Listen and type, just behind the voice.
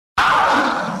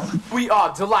we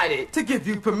are delighted to give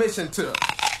you permission to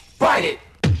bite it.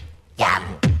 Yum,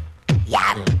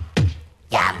 yum,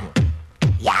 yum,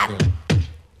 yum,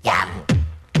 yum,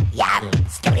 yum.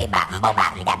 Skitty bop, bo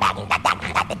bop, da bop, da da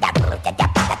da da da da da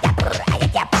da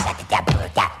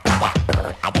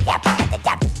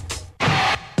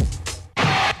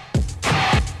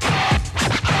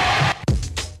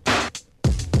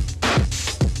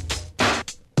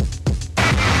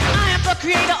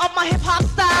creator of my hip-hop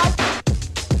style.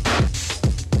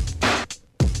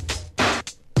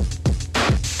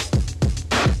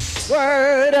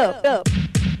 Word up.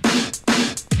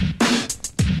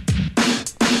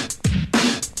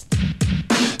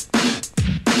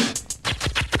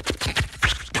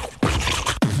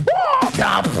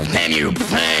 Stop, can you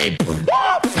play?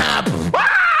 Stop.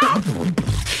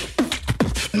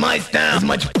 My style is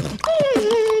much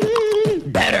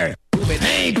better.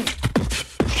 Hey.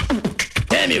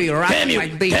 Damn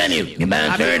you, you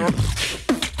bastard!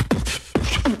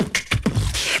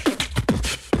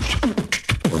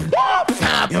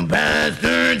 Stop, you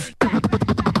bastards!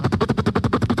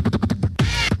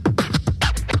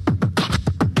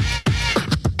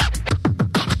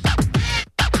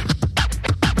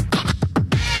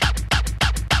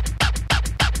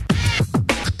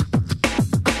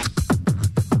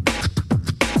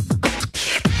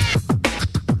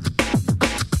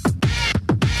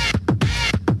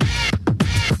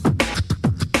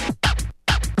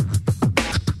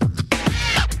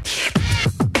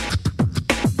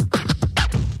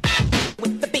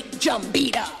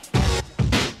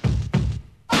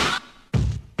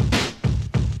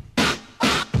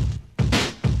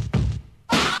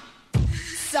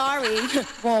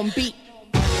 Wrong beat.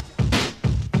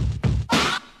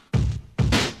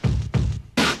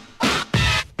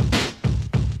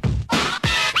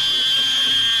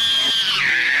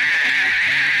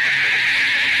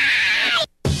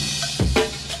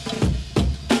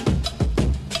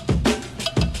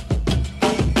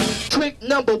 Trick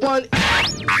number one.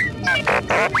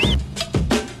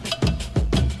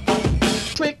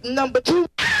 Trick number two.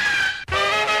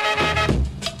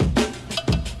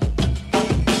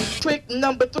 Trick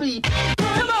number three.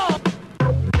 Come on.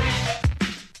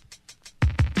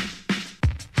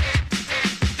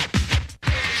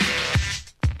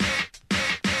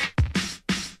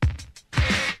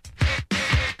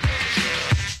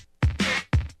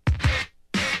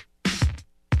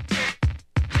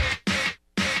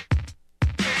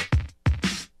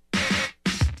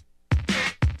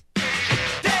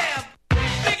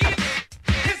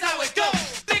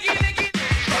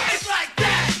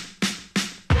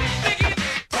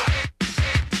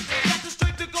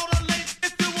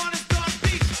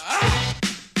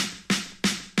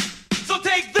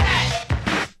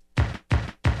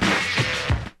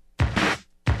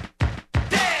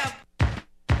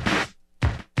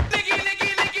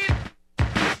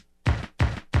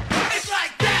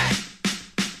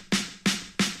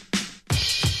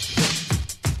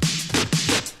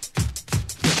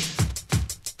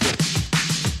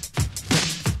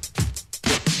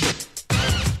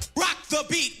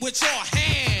 With your hand.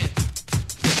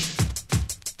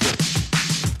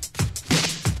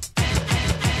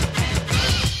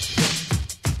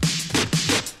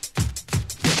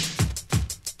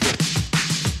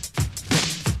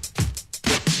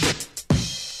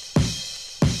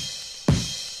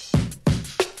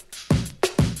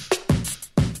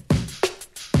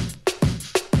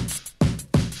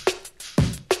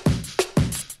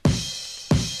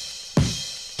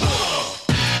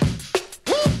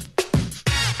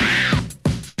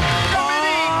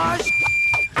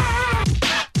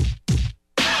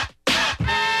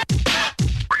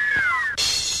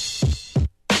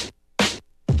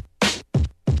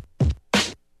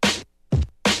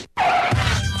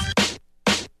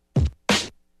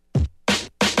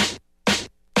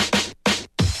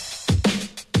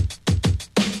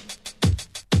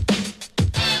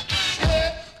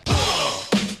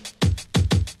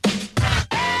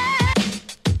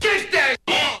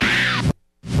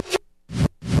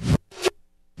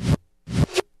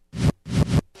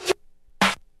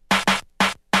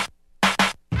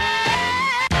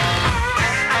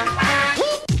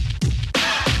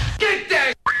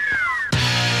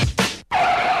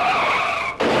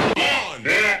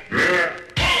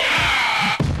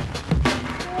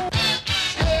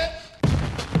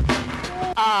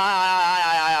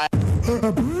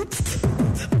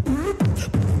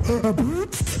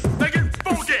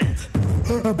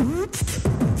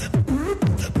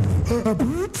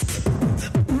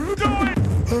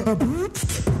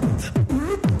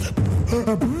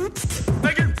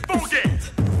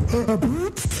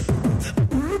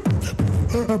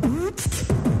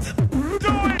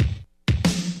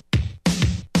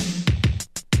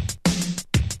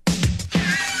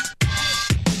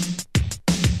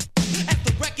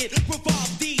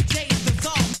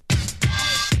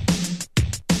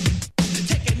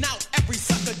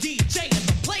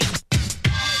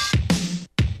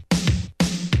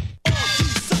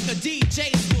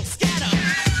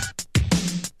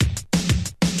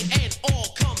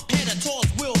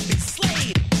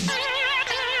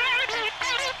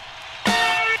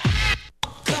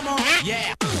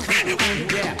 Yeah,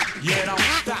 yeah, don't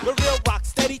stop. The real rock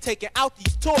steady taking out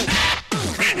these toys.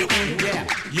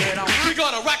 Yeah, don't. We're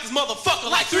gonna rock this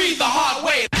motherfucker like three the hard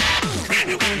way.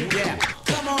 Yeah,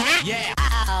 come on. Yeah.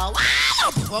 Oh,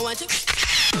 wow. 1, 1, 2.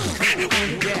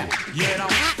 Yeah,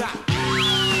 don't stop.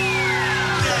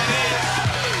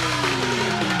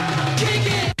 Kick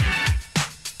it.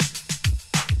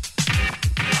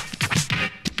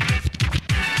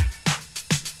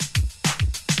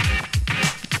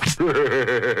 All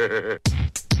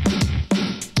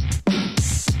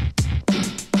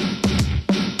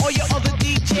your other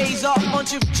DJs are a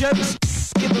bunch of jerks.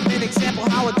 Give them an example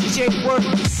how a DJ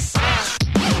works.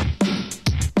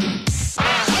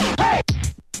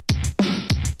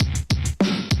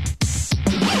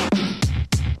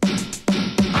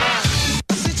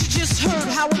 Since you just heard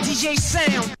how a DJ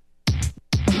sound,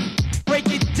 break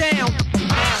it down.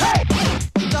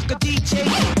 Duck a DJ.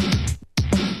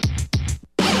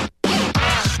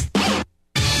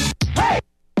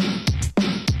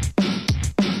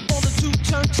 On the 2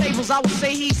 turntables, I would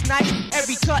say he's nice.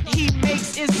 Every cut he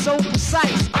makes is so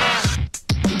precise.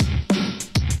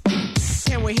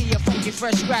 Can we hear your funky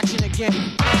fresh scratching again?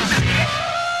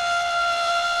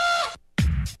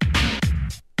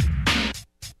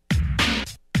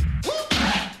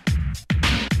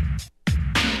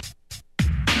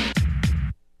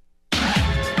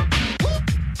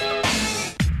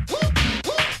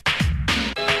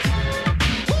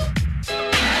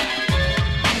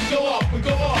 Go off, we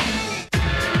go off.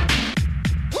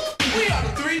 We are the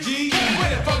 3G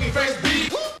with a funky fresh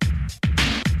beat.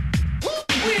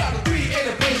 We are the 3 in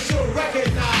the place you'll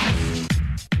recognize.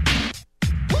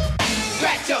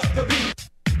 Scratch up the beat.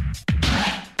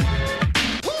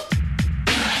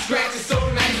 Scratch is so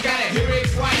nice, gotta hear it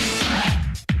twice.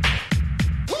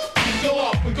 Go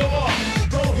off, we go off.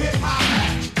 Go hip hop.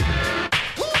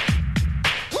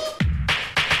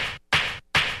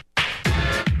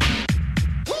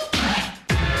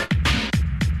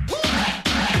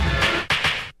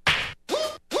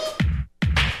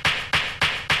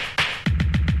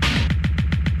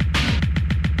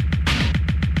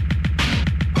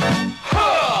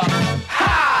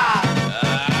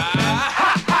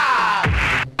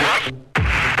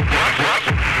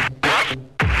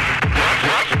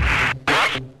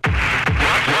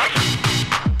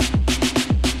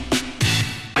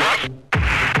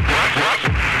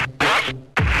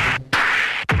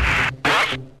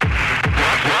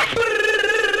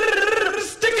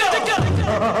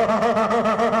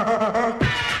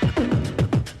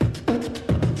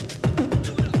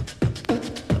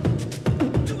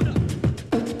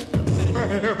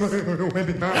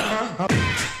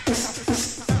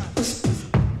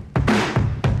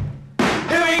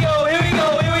 Here we go, here we go,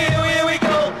 here we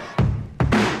go.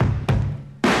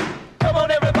 Come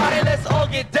on everybody, let's all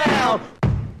get down.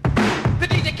 The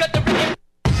DJ cut the rhythm.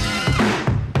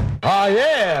 Oh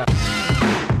yeah.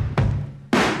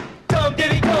 Dum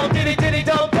diddy dum diddy diddy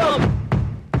dum dum.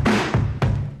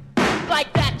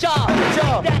 Like that jaw, That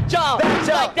jaw, that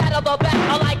jaw. like that on the back.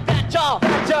 I like that jaw.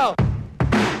 That jaw.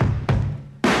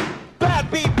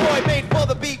 Bad beat boy made for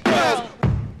the beat girls.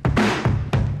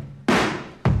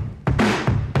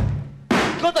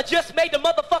 Cause I just made the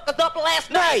motherfuckers up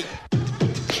last night.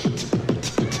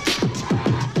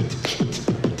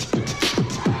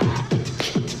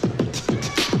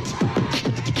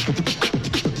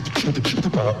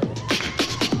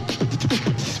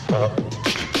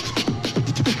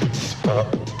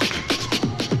 Stop.